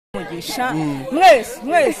umugisha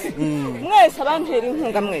mwese abantera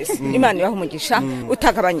inkunga mwese Imana ibaha umugisha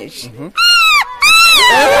utagabanyije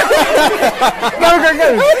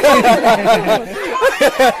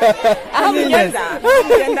aha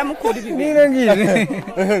mugenda mukura ibintu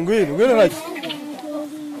ngwino haki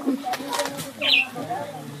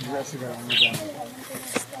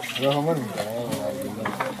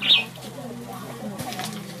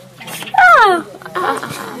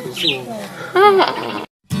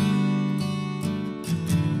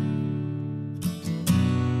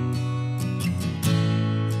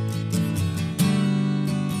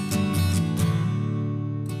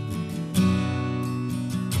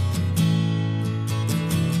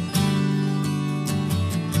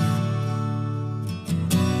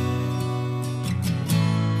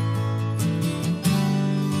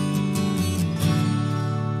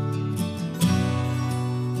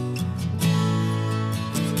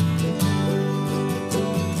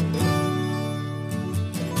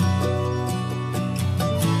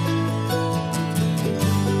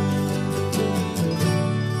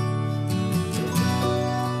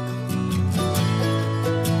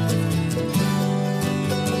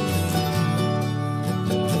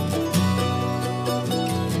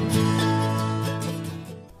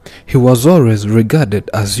He was always regarded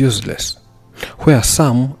as useless, where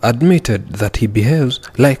some admitted that he behaves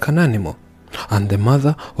like an animal, and the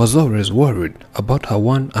mother was always worried about her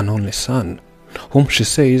one and only son, whom she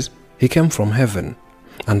says he came from heaven,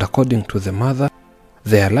 and according to the mother,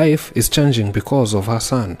 their life is changing because of her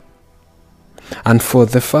son. And for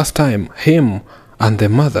the first time, him and the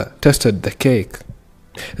mother tasted the cake.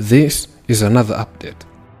 This is another update.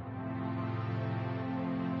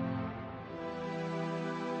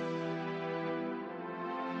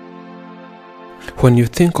 When you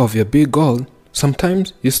think of your big goal,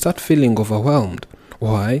 sometimes you start feeling overwhelmed.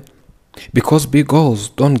 Why? Because big goals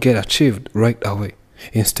don't get achieved right away.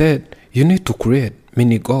 Instead, you need to create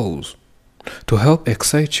mini goals to help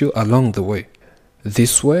excite you along the way.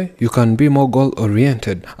 This way, you can be more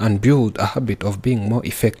goal-oriented and build a habit of being more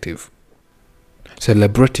effective.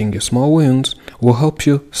 Celebrating your small wins will help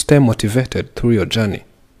you stay motivated through your journey.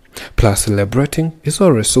 Plus, celebrating is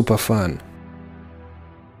always super fun.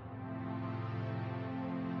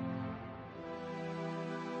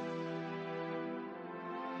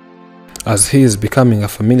 As he is becoming a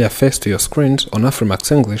familiar face to your screens on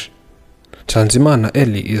Afrimax English, Chanzimana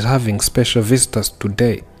Eli is having special visitors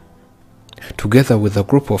today, together with a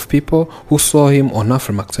group of people who saw him on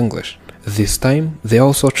Afrimax English. This time, they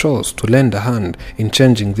also chose to lend a hand in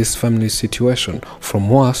changing this family's situation from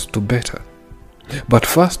worse to better. But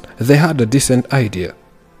first, they had a decent idea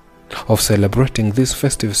of celebrating these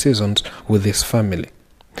festive seasons with his family,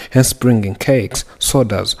 hence bringing cakes,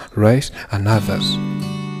 sodas, rice, and others.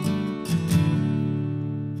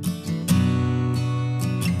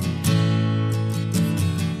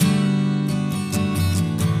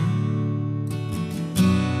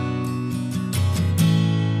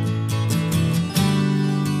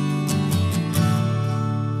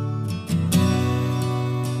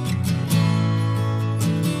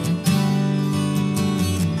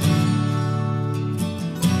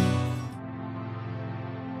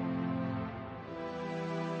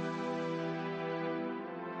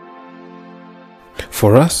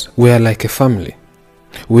 For us, we are like a family.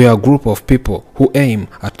 We are a group of people who aim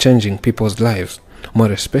at changing people's lives,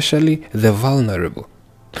 more especially the vulnerable.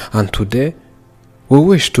 And today, we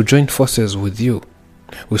wish to join forces with you.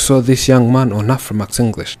 We saw this young man on Afrimax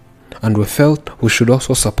English, and we felt we should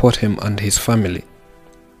also support him and his family.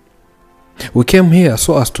 We came here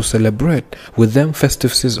so as to celebrate with them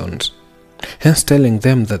festive seasons, hence telling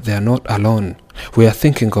them that they are not alone. We are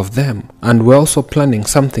thinking of them, and we're also planning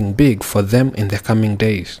something big for them in the coming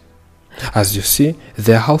days. As you see,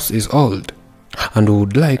 their house is old, and we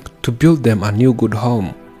would like to build them a new good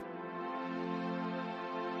home.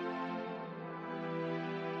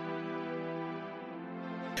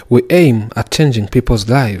 We aim at changing people's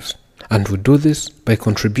lives, and we do this by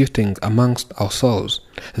contributing amongst ourselves,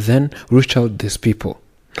 then reach out these people.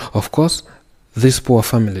 Of course, these poor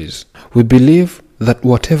families. We believe that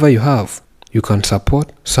whatever you have, you can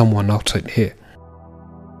support someone outside here.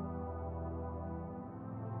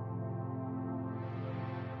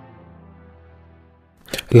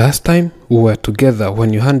 Last time we were together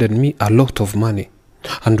when you handed me a lot of money,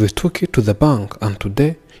 and we took it to the bank, and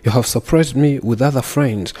today you have surprised me with other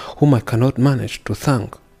friends whom I cannot manage to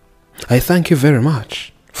thank. I thank you very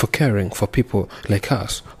much for caring for people like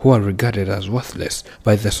us who are regarded as worthless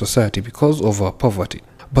by the society because of our poverty.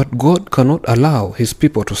 But God cannot allow his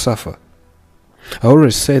people to suffer. I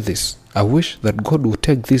always say this, I wish that God would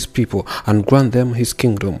take these people and grant them his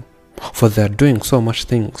kingdom. for they are doing so much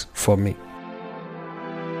things for me.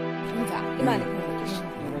 umva imana ikumugisha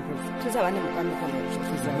tuzabane mugambi ukomeye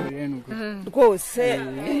rwose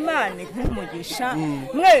imana ikumugisha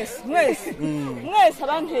mwese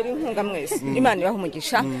abantera inkunga mwese imana ibaha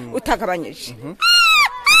umugisha utagabanyije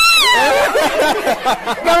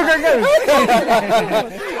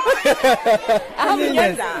aha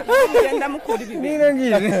mugenda mukura ibibiri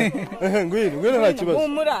ngwino nta kibazo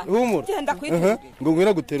humura genda kwitera ngo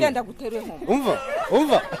ngwino guterura genda guterura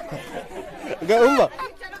humura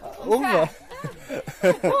umva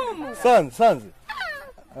sanze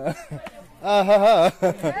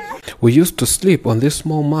We used to sleep on this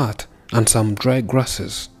small mat and some dry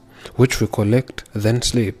grasses, which we collect, then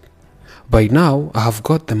sleep. By now, I have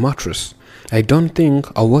got the mattress. I don't think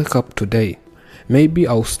I'll wake up today. Maybe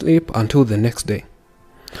I'll sleep until the next day.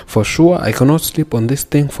 For sure, I cannot sleep on this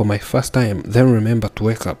thing for my first time, then remember to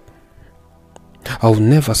wake up. I'll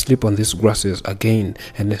never sleep on these grasses again,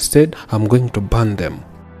 and instead, I'm going to burn them.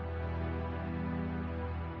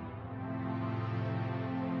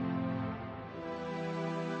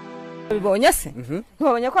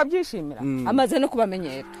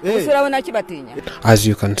 As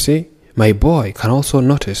you can see, my boy can also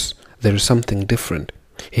notice there is something different.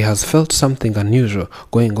 He has felt something unusual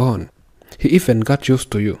going on. He even got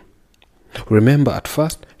used to you. Remember, at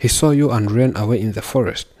first, he saw you and ran away in the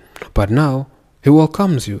forest. But now, he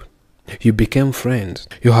welcomes you. You became friends.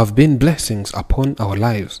 You have been blessings upon our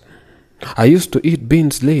lives. I used to eat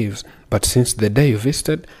beans leaves, but since the day you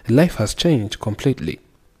visited, life has changed completely.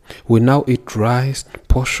 We now eat rice,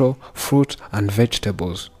 posho, fruit, and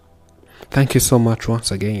vegetables. Thank you so much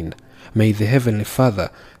once again. May the Heavenly Father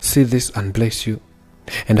see this and bless you.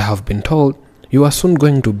 And I have been told you are soon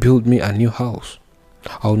going to build me a new house.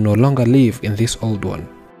 I will no longer live in this old one.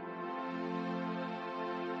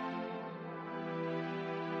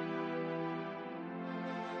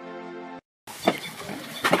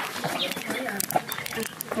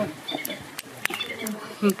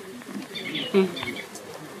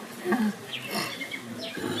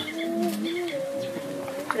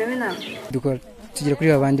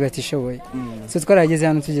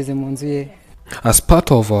 As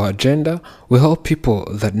part of our agenda, we help people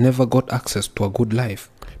that never got access to a good life.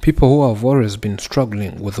 People who have always been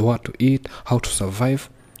struggling with what to eat, how to survive.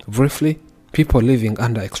 Briefly, people living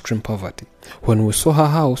under extreme poverty. When we saw her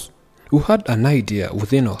house, we had an idea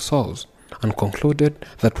within ourselves and concluded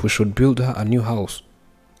that we should build her a new house.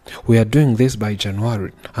 We are doing this by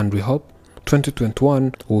January, and we hope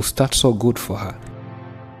 2021 will start so good for her.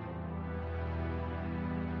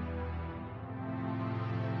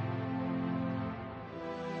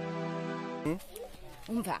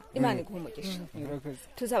 umva imana ikumugisha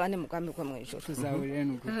tuzabane mugambi ukomeye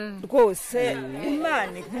rwose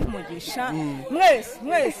imana ikumugisha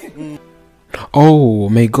mwese Oh,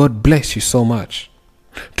 may God bless you so much.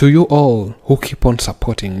 To you all who keep on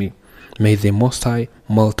supporting me, may the Most High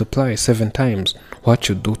multiply 7 times what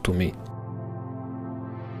you do to me.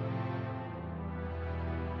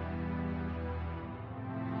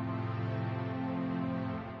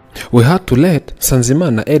 We had to let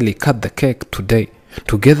Sanzimana Eli cut the cake today,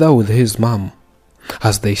 together with his mom,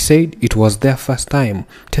 as they said it was their first time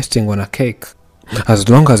tasting on a cake. As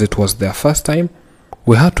long as it was their first time,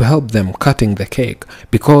 we had to help them cutting the cake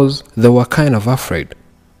because they were kind of afraid.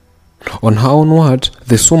 On her own words,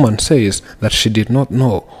 this woman says that she did not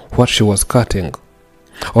know what she was cutting.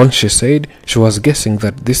 All she said, she was guessing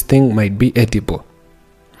that this thing might be edible,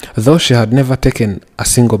 though she had never taken a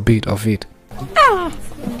single bit of it.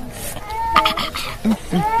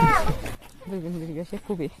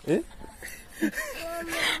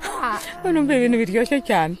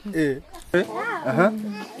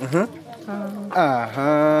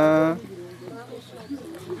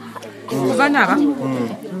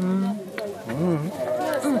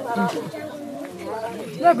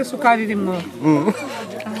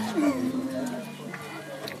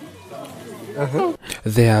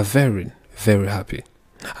 They are very, very happy,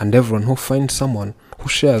 and everyone who finds someone who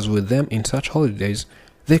shares with them in such holidays,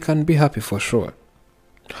 they can be happy for sure.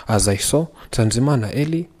 As I saw Tanzimana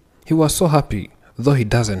Eli, he was so happy, though he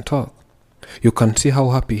doesn't talk. You can see how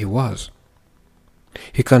happy he was.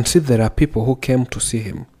 He can see there are people who came to see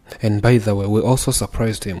him, and by the way, we also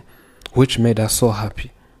surprised him, which made us so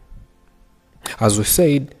happy. As we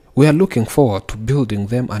said, we are looking forward to building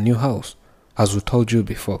them a new house, as we told you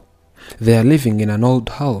before. They are living in an old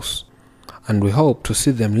house, and we hope to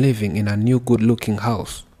see them living in a new good-looking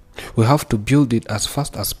house. We have to build it as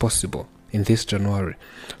fast as possible in this January,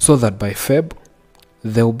 so that by Feb,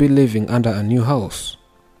 they will be living under a new house.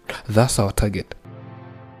 That's our target.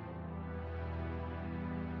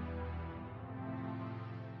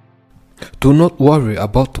 Do not worry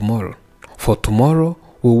about tomorrow, for tomorrow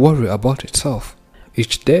will worry about itself.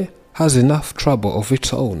 Each day has enough trouble of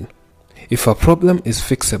its own. If a problem is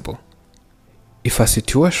fixable, if a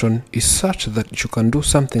situation is such that you can do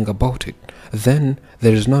something about it, then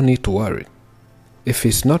there is no need to worry. If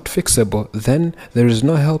it's not fixable, then there is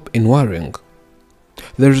no help in worrying.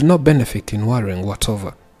 There is no benefit in worrying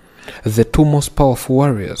whatsoever. The two most powerful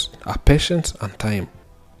warriors are patience and time.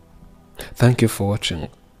 Thank you for watching.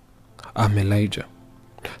 I'm Elijah.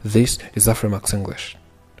 This is Afrimax English.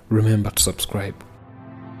 Remember to subscribe.